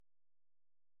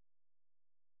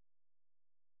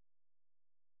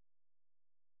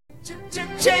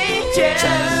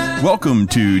Welcome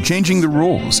to Changing the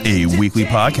Rules, a weekly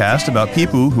podcast about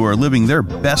people who are living their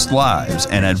best lives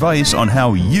and advice on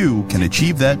how you can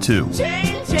achieve that too.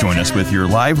 Join us with your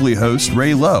lively host,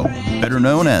 Ray Lowe, better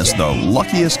known as the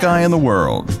luckiest guy in the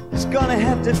world. It's gonna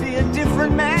have to be a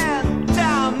different man.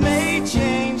 Time may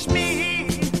change me,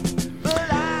 but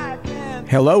I can...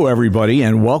 Hello, everybody,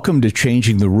 and welcome to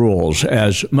Changing the Rules.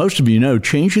 As most of you know,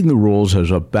 Changing the Rules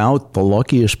is about the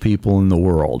luckiest people in the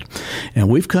world. And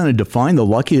we've kind of defined the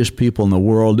luckiest people in the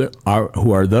world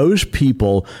who are those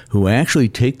people who actually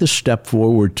take the step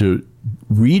forward to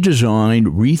redesign,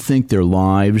 rethink their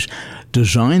lives,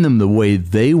 design them the way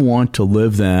they want to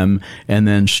live them, and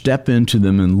then step into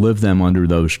them and live them under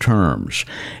those terms.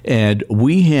 And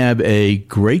we have a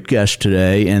great guest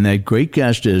today, and that great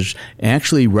guest is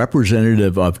actually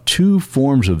representative of two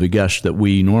forms of the guests that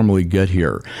we normally get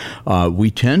here.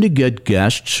 We tend to get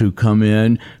guests who come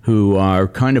in who are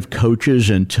kind of coaches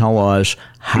and tell us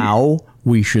how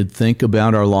we should think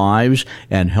about our lives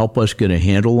and help us get a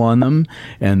handle on them.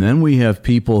 And then we have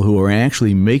people who are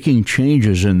actually making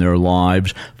changes in their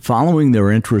lives, following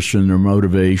their interests and their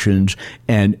motivations,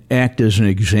 and act as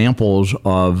examples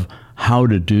of how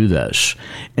to do this.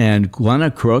 And Glenna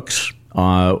Crooks,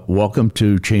 welcome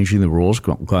to Changing the Rules,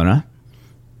 Glenna.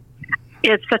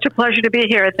 It's such a pleasure to be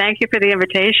here. Thank you for the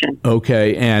invitation.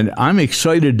 Okay, and I'm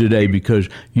excited today because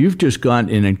you've just got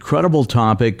an incredible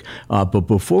topic. But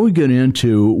before we get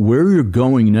into where you're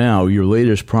going now, your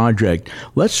latest project,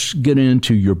 let's get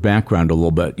into your background a little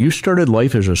bit. You started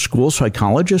life as a school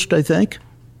psychologist, I think?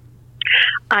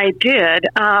 I did.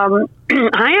 I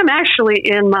am actually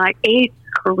in my 8th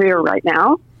career right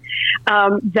now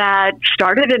that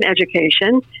started in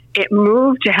education. It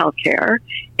moved to healthcare.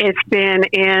 It's been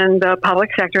in the public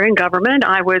sector in government.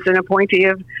 I was an appointee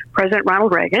of President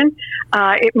Ronald Reagan.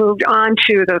 It moved on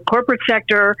to the corporate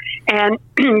sector, and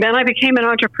then I became an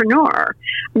entrepreneur.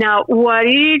 Now, what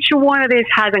each one of these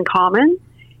has in common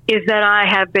is that I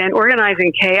have been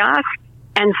organizing chaos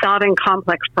and solving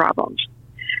complex problems.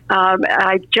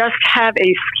 I just have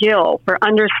a skill for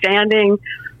understanding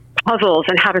puzzles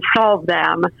and how to solve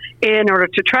them in order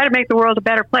to try to make the world a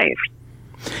better place.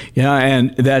 Yeah,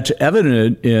 and that's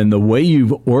evident in the way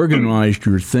you've organized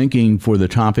your thinking for the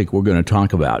topic we're going to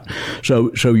talk about.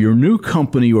 So your new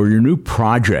company or your new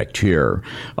project here,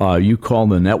 you call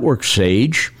the Network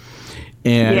Sage,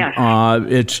 and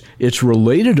yes. It's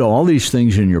related to all these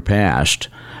things in your past,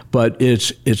 but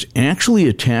it's actually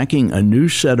attacking a new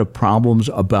set of problems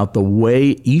about the way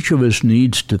each of us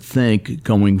needs to think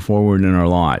going forward in our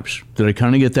lives. Did I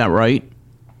kind of get that right?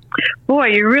 Boy,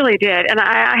 you really did. And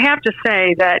I have to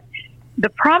say that the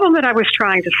problem that I was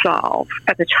trying to solve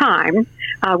at the time,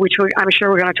 which I'm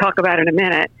sure we're going to talk about in a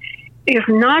minute, is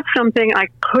not something I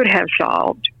could have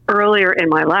solved earlier in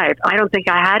my life. I don't think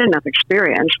I had enough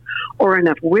experience or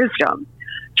enough wisdom.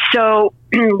 So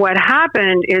what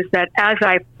happened is that as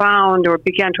I found or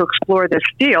began to explore this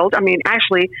field, I mean,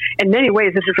 actually, in many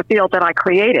ways, this is a field that I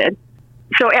created.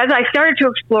 So as I started to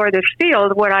explore this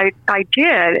field, what I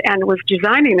did and was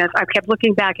designing this, I kept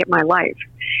looking back at my life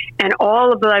and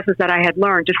all of the lessons that I had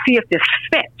learned to see if this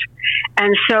fit.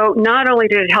 And so not only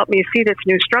did it help me see this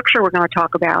new structure we're going to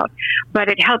talk about, but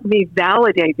it helped me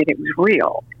validate that it was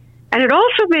real. And it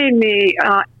also made me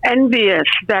envious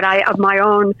that of my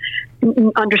own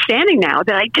understanding now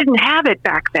that I didn't have it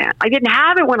back then. I didn't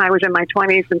have it when I was in my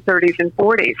 20s and 30s and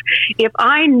 40s. If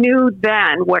I knew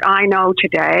then what I know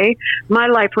today, my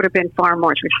life would have been far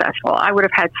more successful. I would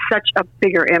have had such a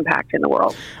bigger impact in the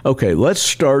world. Okay, let's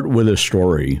start with a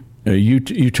story.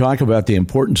 You talk about the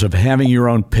importance of having your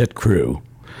own pit crew.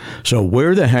 So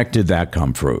where the heck did that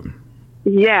come from?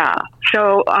 Yeah,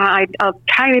 so a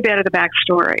tiny bit of the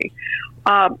backstory.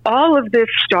 All of this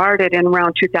started in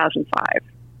around 2005.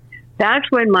 That's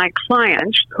when my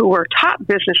clients, who were top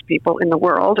business people in the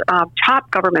world,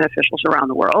 top government officials around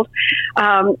the world,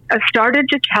 started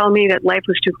to tell me that life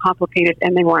was too complicated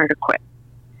and they wanted to quit.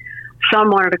 Some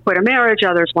wanted to quit a marriage,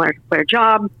 others wanted to quit a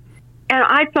job. And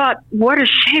I thought, what a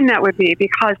shame that would be,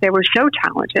 because they were so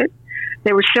talented,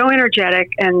 they were so energetic,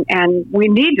 and we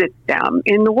needed them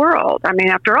in the world. I mean,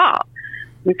 after all,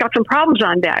 we've got some problems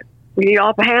on deck. We need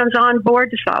all hands on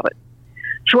board to solve it.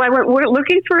 So I went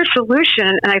looking for a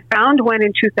solution, and I found one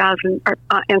in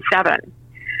 2007.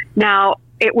 Now,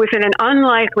 it was in an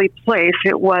unlikely place.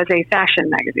 It was a fashion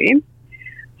magazine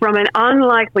from an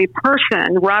unlikely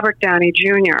person, Robert Downey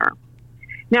Jr.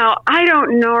 Now, I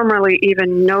don't normally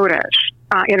even notice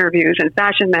interviews in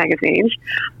fashion magazines,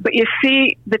 but you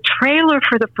see, the trailer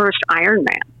for the first Iron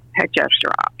Man had just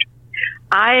dropped.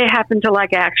 I happen to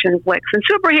like action flicks and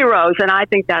superheroes, and I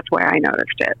think that's why I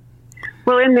noticed it.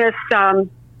 Well, in this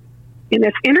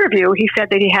interview, he said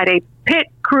that he had a pit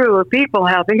crew of people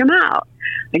helping him out.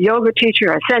 A yoga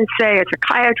teacher, a sensei, a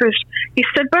psychiatrist. He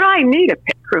said, but I need a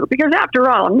pit crew because after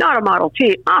all, I'm not a Model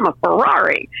T, I'm a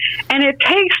Ferrari. And it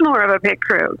takes more of a pit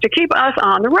crew to keep us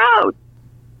on the road.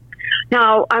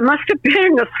 Now, I must have been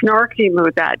in a snarky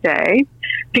mood that day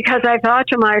because I thought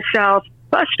to myself,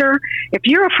 Buster, if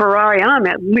you're a Ferrari, I'm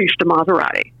at least a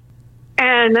Maserati.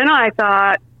 And then I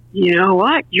thought, you know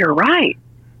what? You're right.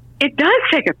 It does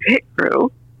take a pit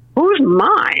crew. Who's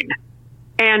mine?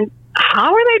 And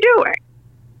how are they doing?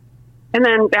 And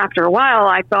then after a while,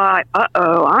 I thought,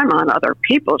 uh-oh, I'm on other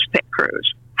people's pit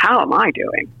crews. How am I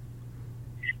doing?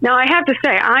 Now, I have to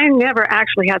say, I never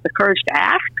actually had the courage to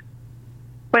ask.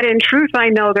 But in truth, I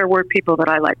know there were people that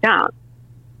I let down.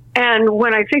 And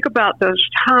when I think about those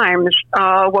times,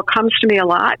 what comes to me a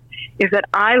lot is that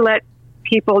I let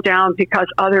people down because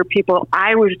other people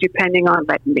I was depending on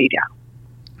let me down.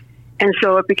 And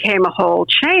so it became a whole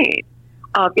chain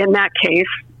of, in that case,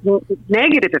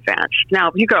 negative events.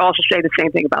 Now, you could also say the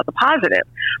same thing about the positive.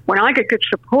 When I get good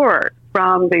support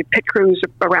from the pit crews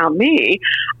around me,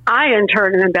 I, in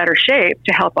turn, am in better shape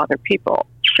to help other people.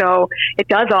 So it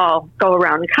does all go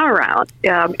around and come around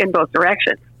in both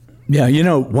directions. Yeah, you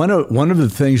know, one of the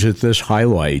things that this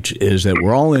highlights is that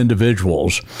we're all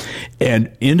individuals,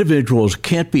 and individuals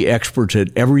can't be experts at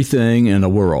everything in the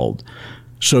world.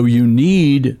 So you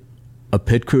need a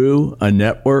pit crew, a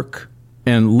network,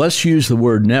 and let's use the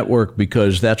word network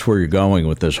because that's where you're going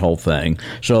with this whole thing.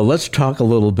 So let's talk a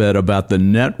little bit about the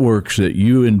networks that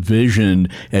you envisioned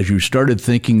as you started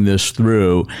thinking this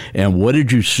through, and what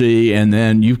did you see? And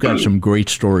then you've got some great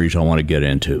stories I want to get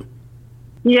into.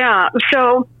 Yeah,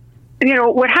 so, you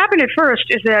know, what happened at first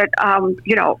is that,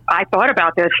 you know, I thought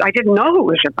about this. I didn't know who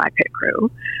was in my pit crew.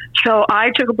 So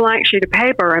I took a blank sheet of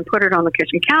paper and put it on the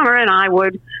kitchen counter, and I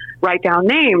would write down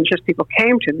names as people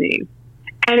came to me.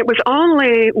 And it was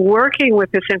only working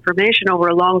with this information over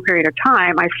a long period of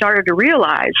time, I started to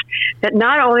realize that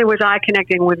not only was I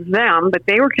connecting with them, but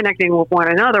they were connecting with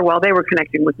one another while they were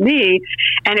connecting with me.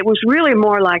 And it was really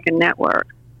more like a network.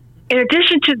 In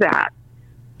addition to that,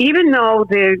 even though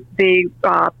the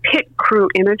pit crew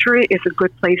imagery is a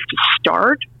good place to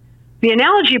start, the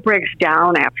analogy breaks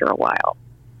down after a while.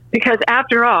 Because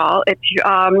after all, it's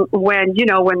when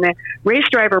the race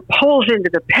driver pulls into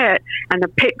the pit and the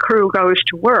pit crew goes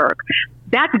to work,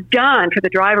 that's done for the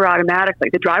driver automatically.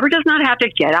 The driver does not have to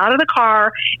get out of the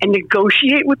car and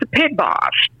negotiate with the pit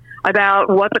boss about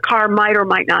what the car might or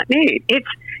might not need.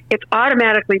 It's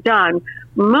automatically done.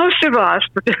 Most of us,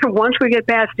 once we get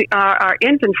past our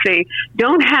infancy,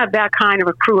 don't have that kind of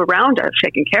a crew around us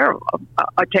taking care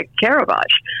of us.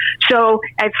 So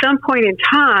at some point in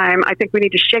time, I think we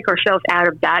need to shake ourselves out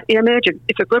of that image.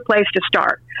 It's a good place to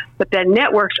start, but then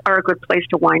networks are a good place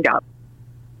to wind up.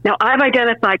 Now, I've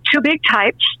identified two big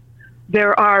types.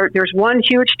 There's one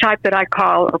huge type that I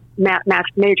call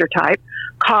major type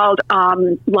called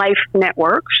life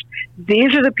networks.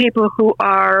 These are the people who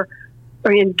are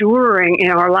enduring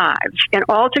in our lives. And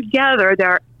altogether,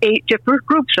 there are 8 different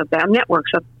groups of them,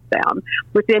 networks of them,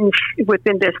 within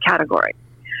this category.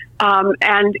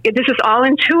 And this is all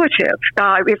intuitive.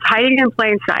 It's hiding in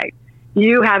plain sight.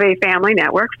 You have a family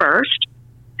network first.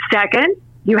 Second,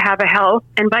 you have a health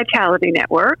and vitality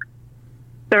network.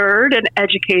 Third, an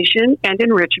education and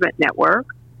enrichment network.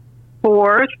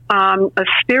 Fourth, a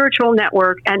spiritual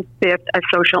network, and fifth, a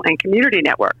social and community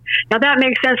network. Now, that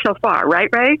makes sense so far, right,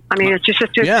 Ray? I mean, it's just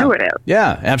intuitive.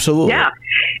 Yeah, absolutely. Yeah.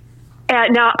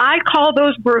 Now, I call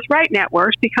those birthright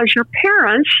networks because your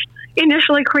parents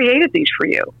initially created these for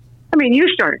you. I mean, you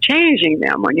started changing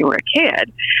them when you were a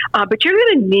kid, but you're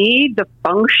going to need the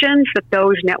functions that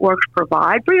those networks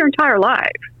provide for your entire life.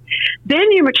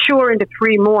 Then you mature into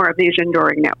 3 more of these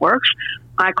enduring networks.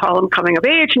 I call them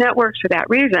coming-of-age networks for that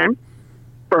reason.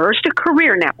 First, a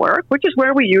career network, which is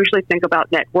where we usually think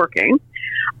about networking.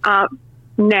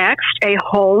 Next, a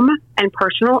home and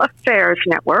personal affairs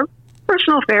network.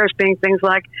 Personal affairs being things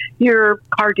like your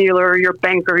car dealer, your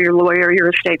banker, your lawyer, your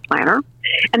estate planner.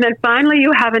 And then finally,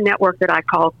 you have a network that I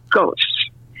call ghosts.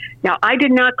 Now, I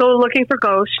did not go looking for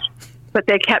ghosts, but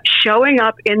they kept showing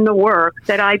up in the work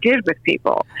that I did with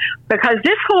people. Because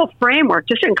this whole framework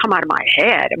just didn't come out of my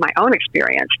head in my own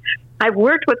experience. I've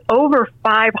worked with over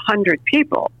 500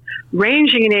 people,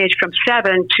 ranging in age from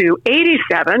 7 to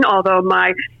 87, although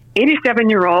my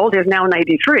 87-year-old is now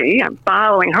 93. I'm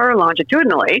following her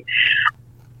longitudinally.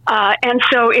 And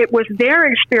so it was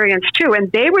their experience, too.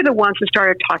 And they were the ones who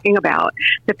started talking about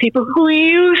the people who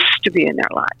used to be in their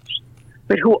lives,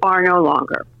 but who are no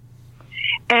longer.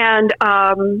 And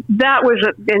that was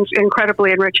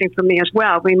incredibly enriching for me as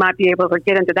well. We might be able to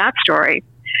get into that story.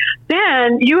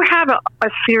 Then you have a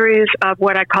series of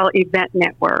what I call event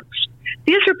networks.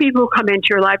 These are people who come into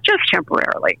your life just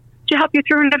temporarily to help you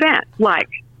through an event, like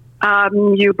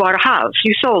you bought a house,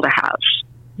 you sold a house,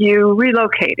 you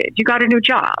relocated, you got a new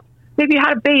job, maybe you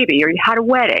had a baby or you had a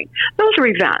wedding. Those are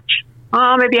events.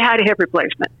 Maybe you had a hip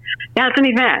replacement. That's an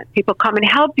event. People come and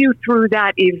help you through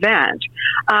that event,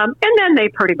 and then they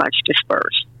pretty much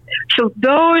disperse. So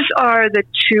those are the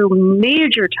two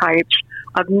major types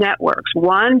of networks,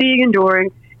 one being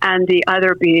enduring and the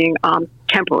other being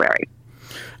temporary.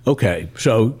 Okay,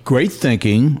 so great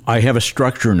thinking. I have a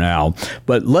structure now,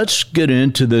 but let's get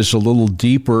into this a little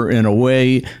deeper in a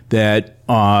way that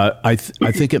I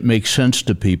think it makes sense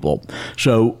to people.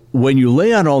 So when you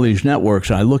lay out all these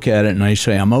networks, I look at it and I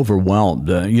say, I'm overwhelmed.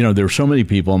 There's so many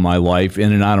people in my life,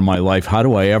 in and out of my life. How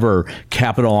do I ever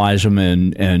capitalize them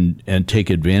and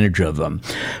take advantage of them?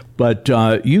 But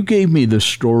you gave me the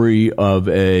story of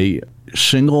a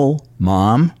single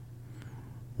mom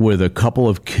with a couple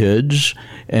of kids,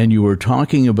 and you were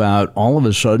talking about all of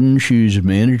a sudden she's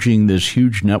managing this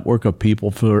huge network of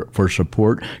people for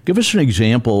support. Give us an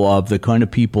example of the kind of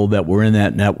people that were in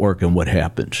that network and what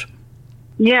happens.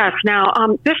 Yes. Now,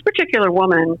 this particular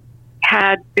woman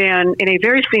had been in a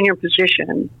very senior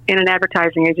position in an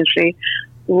advertising agency,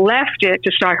 left it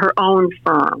to start her own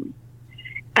firm.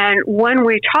 And when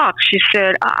we talked, she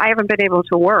said, I haven't been able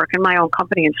to work in my own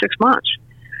company in 6 months.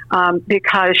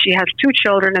 Because she has 2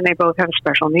 children and they both have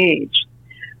special needs.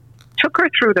 Took her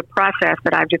through the process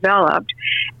that I've developed,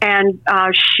 and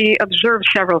she observed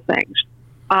several things.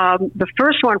 The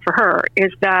first one for her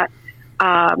is that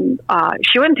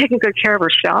she wasn't taking good care of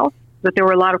herself, that there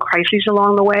were a lot of crises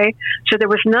along the way. So there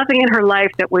was nothing in her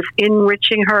life that was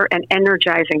enriching her and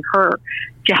energizing her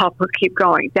to help her keep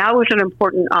going. That was an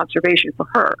important observation for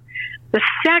her. The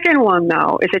second one,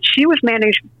 though, is that she was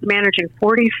managing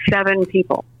 47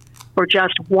 people for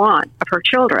just one of her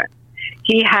children.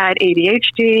 He had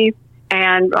ADHD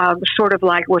and sort of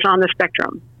like was on the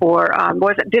spectrum, or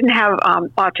didn't have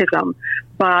autism,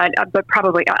 but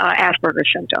probably Asperger's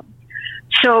symptom.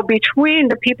 So between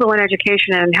the people in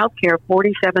education and healthcare,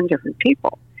 47 different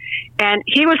people. And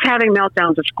he was having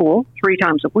meltdowns at school 3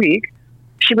 times a week.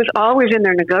 She was always in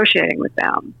there negotiating with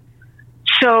them.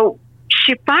 So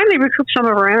she finally recouped some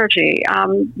of her energy,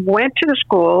 went to the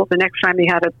school the next time he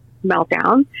had a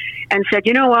meltdown and said,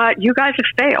 you know what, you guys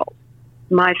have failed.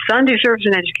 My son deserves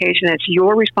an education. It's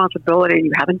your responsibility.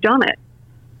 You haven't done it.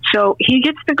 So he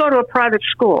gets to go to a private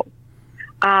school.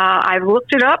 I've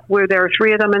looked it up where there are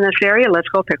 3 of them in this area. Let's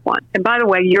go pick one. And by the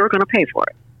way, you're going to pay for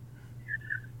it.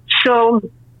 So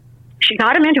she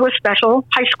got him into a special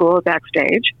high school at that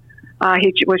stage.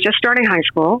 He was just starting high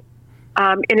school.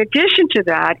 In addition to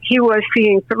that, he was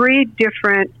seeing 3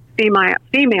 different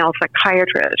female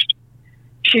psychiatrists.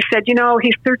 She said,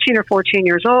 he's 13 or 14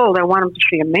 years old. I want him to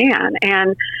see a man.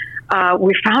 And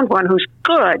we found one who's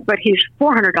good, but he's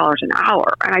 $400 an hour.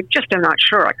 And I just am not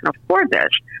sure I can afford this.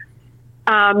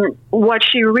 What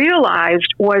she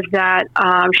realized was that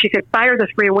she could fire the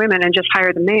 3 women and just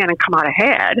hire the man and come out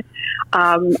ahead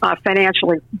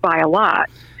financially by a lot.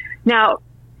 Now,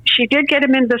 she did get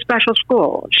him into the special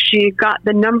school. She got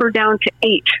the number down to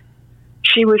 8.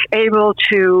 She was able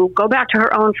to go back to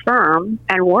her own firm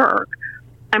and work.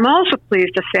 I'm also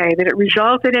pleased to say that it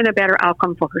resulted in a better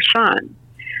outcome for her son.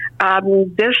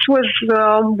 This was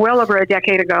well over a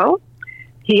decade ago.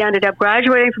 He ended up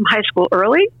graduating from high school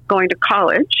early, going to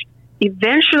college,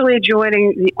 eventually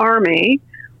joining the Army,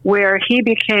 where he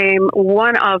became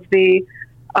one of the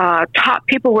top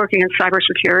people working in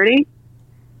cybersecurity.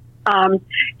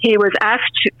 He was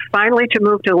asked finally to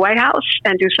move to the White House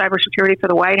and do cybersecurity for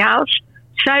the White House.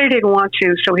 Decided he didn't want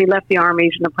to, so he left the Army.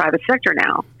 He's in the private sector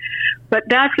now. But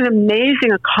that's an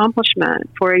amazing accomplishment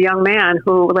for a young man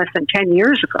who, less than 10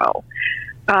 years ago,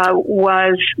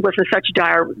 was in such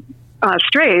dire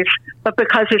straits, but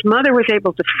because his mother was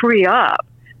able to free up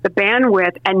the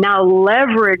bandwidth and now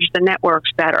leverage the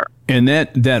networks better. And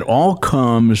that all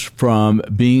comes from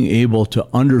being able to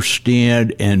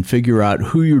understand and figure out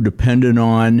who you're dependent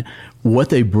on,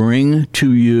 what they bring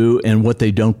to you, and what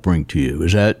they don't bring to you.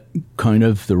 Is that kind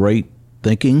of the right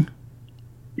thinking?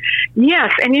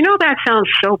 Yes, and that sounds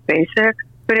so basic,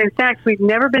 but in fact, we've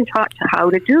never been taught how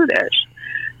to do this.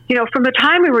 From the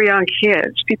time we were young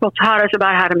kids, people taught us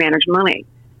about how to manage money.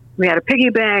 We had a piggy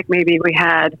bank, maybe we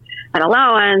had an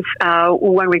allowance.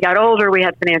 When we got older, we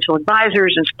had financial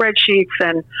advisors and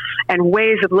spreadsheets and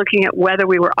ways of looking at whether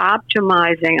we were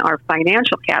optimizing our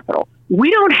financial capital. We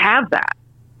don't have that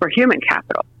for human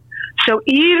capital. So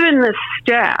even the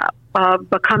step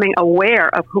becoming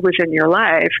aware of who is in your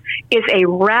life is a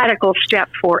radical step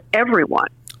for everyone.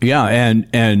 Yeah,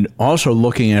 and also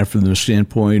looking at it from the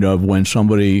standpoint of when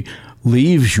somebody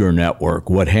leaves your network,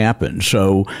 what happens.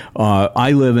 So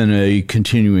I live in a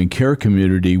continuing care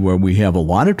community where we have a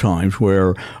lot of times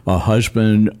where a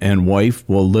husband and wife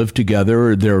will live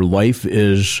together. Their life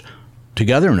is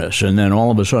togetherness, and then all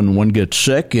of a sudden one gets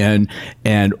sick, and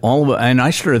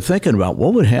I started thinking about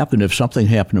what would happen if something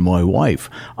happened to my wife.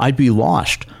 I'd be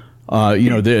lost.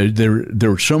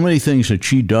 There are so many things that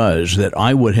she does that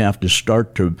I would have to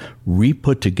start to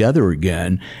re-put together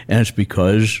again, and it's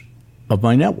because of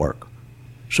my network.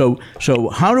 So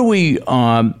how do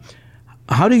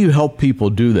you help people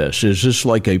do this? Is this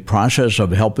like a process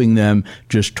of helping them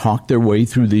just talk their way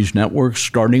through these networks,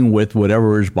 starting with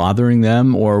whatever is bothering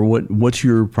them, or what's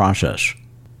your process?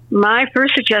 My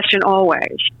first suggestion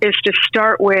always is to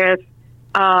start with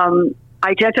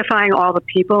identifying all the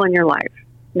people in your life.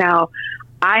 Now,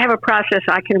 I have a process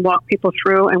I can walk people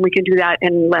through, and we can do that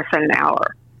in less than an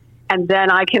hour. And then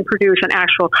I can produce an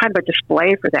actual kind of a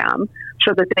display for them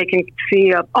so that they can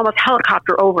see almost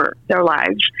helicopter over their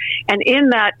lives. And in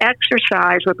that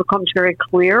exercise, what becomes very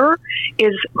clear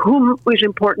is who is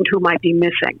important, who might be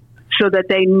missing, so that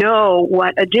they know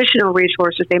what additional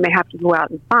resources they may have to go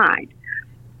out and find.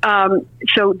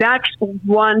 So that's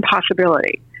one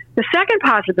possibility. The second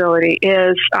possibility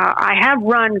is I have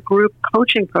run group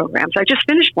coaching programs. I just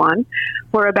finished one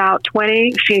for about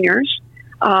 20 seniors,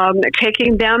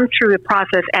 taking them through the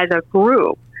process as a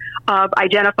group of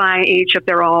identifying each of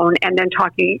their own and then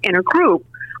talking in a group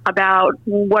about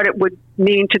what it would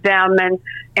mean to them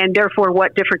and therefore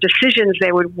what different decisions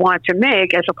they would want to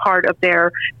make as a part of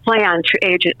their plan to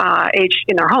age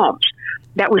in their homes.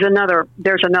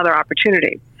 There's another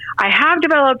opportunity. I have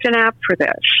developed an app for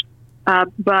this.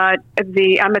 But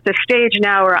I'm at the stage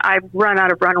now where I've run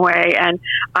out of runway and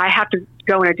I have to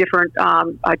go in a different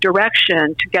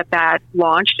direction to get that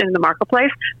launched in the marketplace.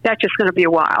 That's just going to be a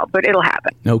while, but it'll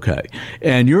happen. Okay.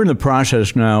 And you're in the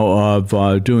process now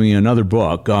of doing another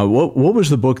book. What was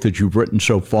the book that you've written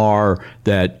so far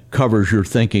that covers your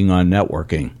thinking on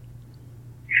networking?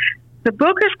 The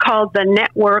book is called The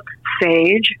Network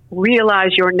Sage,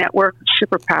 Realize Your Network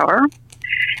Superpower.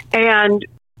 And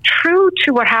true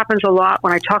to what happens a lot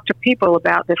when I talk to people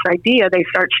about this idea, they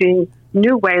start seeing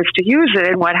new ways to use it.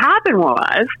 And what happened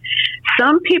was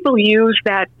some people use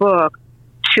that book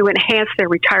to enhance their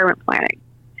retirement planning.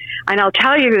 And I'll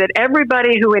tell you that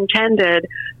everybody who intended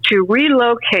to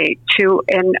relocate to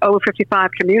an over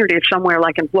 55 community somewhere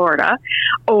like in Florida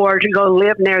or to go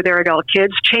live near their adult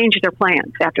kids changed their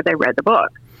plans after they read the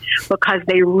book, because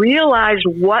they realized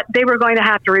what they were going to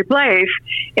have to replace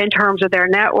in terms of their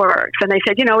networks. And they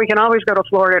said, we can always go to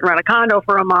Florida and rent a condo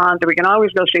for a month, or we can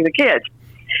always go see the kids.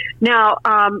 Now,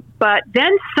 but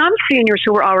then some seniors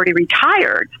who were already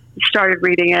retired started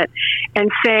reading it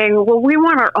and saying, well, we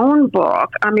want our own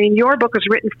book. I mean, your book is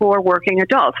written for working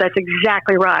adults. That's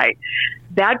exactly right.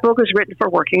 That book is written for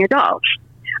working adults.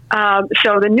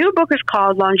 So the new book is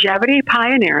called Longevity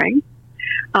Pioneering,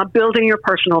 Building Your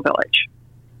Personal Village.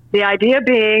 The idea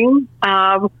being,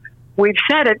 we've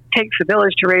said it takes a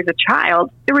village to raise a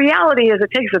child. The reality is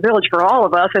it takes a village for all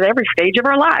of us at every stage of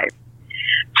our life.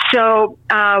 So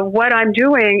what I'm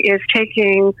doing is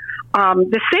taking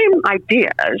the same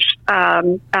ideas,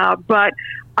 but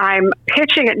I'm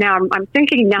pitching it now. I'm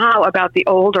thinking now about the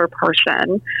older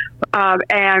person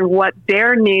and what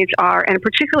their needs are, and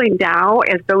particularly now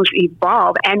as those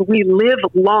evolve and we live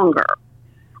longer.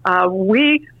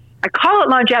 I call it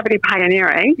longevity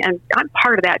pioneering, and I'm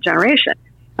part of that generation.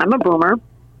 I'm a boomer.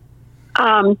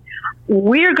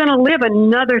 We're going to live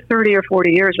another 30 or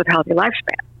 40 years of healthy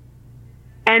lifespan.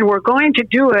 And we're going to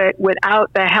do it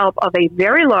without the help of a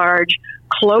very large,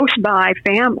 close-by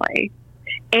family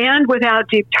and without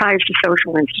deep ties to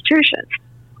social institutions.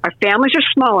 Our families are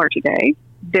smaller today.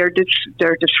 They're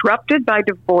disrupted by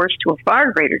divorce to a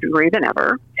far greater degree than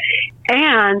ever.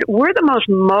 And we're the most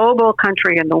mobile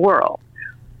country in the world.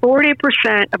 40%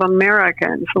 of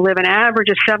Americans live an average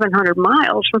of 700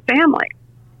 miles from family,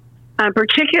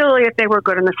 particularly if they were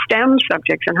good in the STEM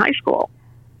subjects in high school.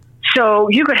 So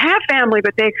you could have family,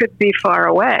 but they could be far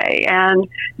away and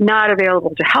not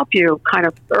available to help you kind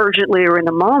of urgently or in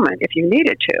the moment if you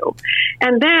needed to.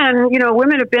 And then,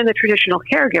 women have been the traditional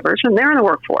caregivers, and they're in the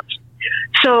workforce.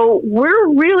 So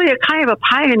we're really a kind of a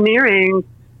pioneering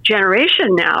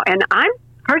generation now, and I'm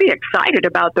pretty excited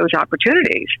about those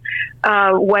opportunities.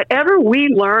 Whatever we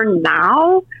learn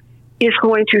now is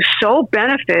going to so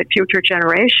benefit future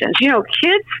generations.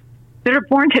 Kids that are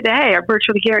born today are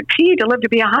virtually guaranteed to live to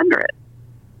be 100.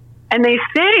 And they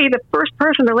say the first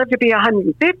person to live to be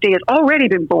 150 has already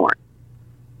been born.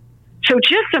 So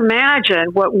just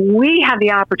imagine what we have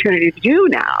the opportunity to do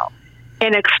now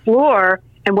and explore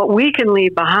and what we can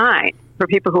leave behind for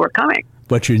people who are coming.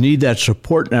 But you need that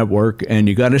support network, and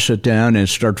you got to sit down and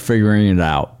start figuring it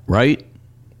out, right?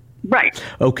 Right.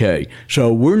 Okay.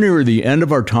 So we're near the end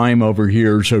of our time over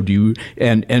here. So do you,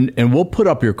 and we'll put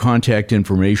up your contact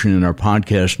information in our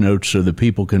podcast notes so that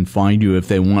people can find you if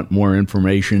they want more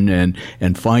information and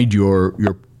find your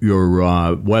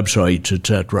websites,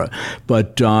 etc.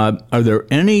 But are there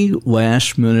any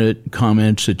last minute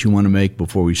comments that you want to make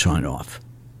before we sign off?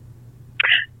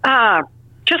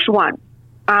 Just one.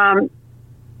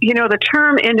 The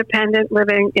term independent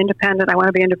living, independent, I want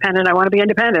to be independent, I want to be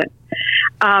independent,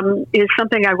 is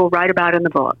something I will write about in the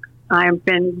book. I've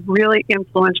been really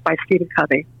influenced by Stephen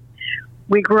Covey.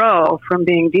 We grow from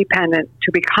being dependent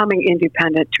to becoming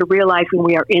independent to realizing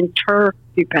we are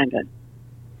interdependent.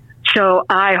 So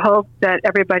I hope that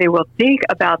everybody will think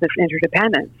about this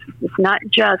interdependence. It's not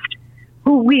just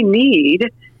who we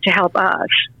need to help us,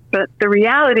 but the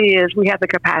reality is we have the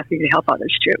capacity to help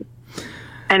others too.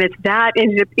 And it's that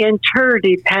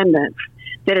interdependence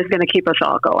that is going to keep us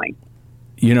all going.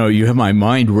 You have my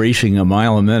mind racing a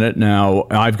mile a minute now.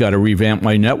 I've got to revamp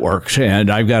my networks, and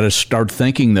I've got to start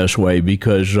thinking this way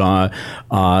because,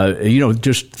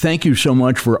 just thank you so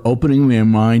much for opening my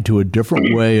mind to a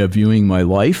different way of viewing my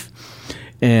life.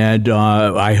 And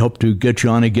I hope to get you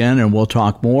on again, and we'll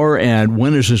talk more. And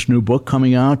when is this new book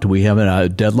coming out? Do we have a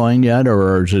deadline yet,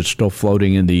 or is it still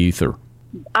floating in the ether?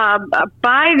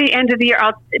 By the end of the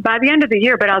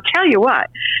year, but I'll tell you what,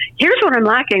 here's what I'm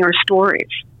lacking are stories.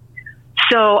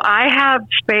 So I have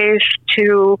space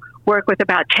to work with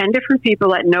about 10 different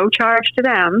people at no charge to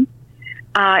them,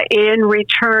 in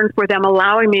return for them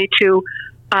allowing me to,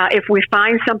 if we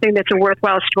find something that's a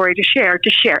worthwhile story to share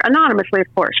anonymously,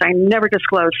 of course. I never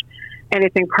disclose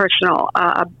anything personal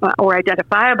or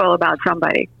identifiable about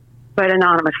somebody, but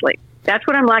anonymously. That's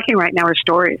what I'm lacking right now are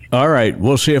stories. All right.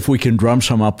 We'll see if we can drum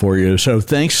some up for you. So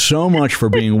thanks so much for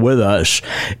being with us.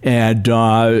 And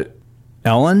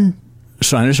Ellen,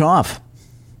 sign us off.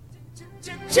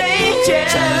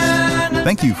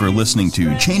 Thank you for listening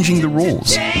to Changing the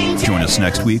Rules. Join us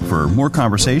next week for more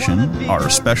conversation, our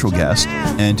special guest,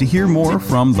 and to hear more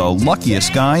from the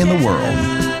luckiest guy in the world.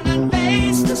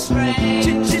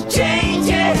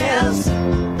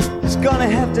 It's gonna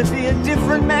have to be a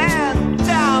different man.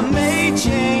 Time may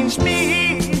change me.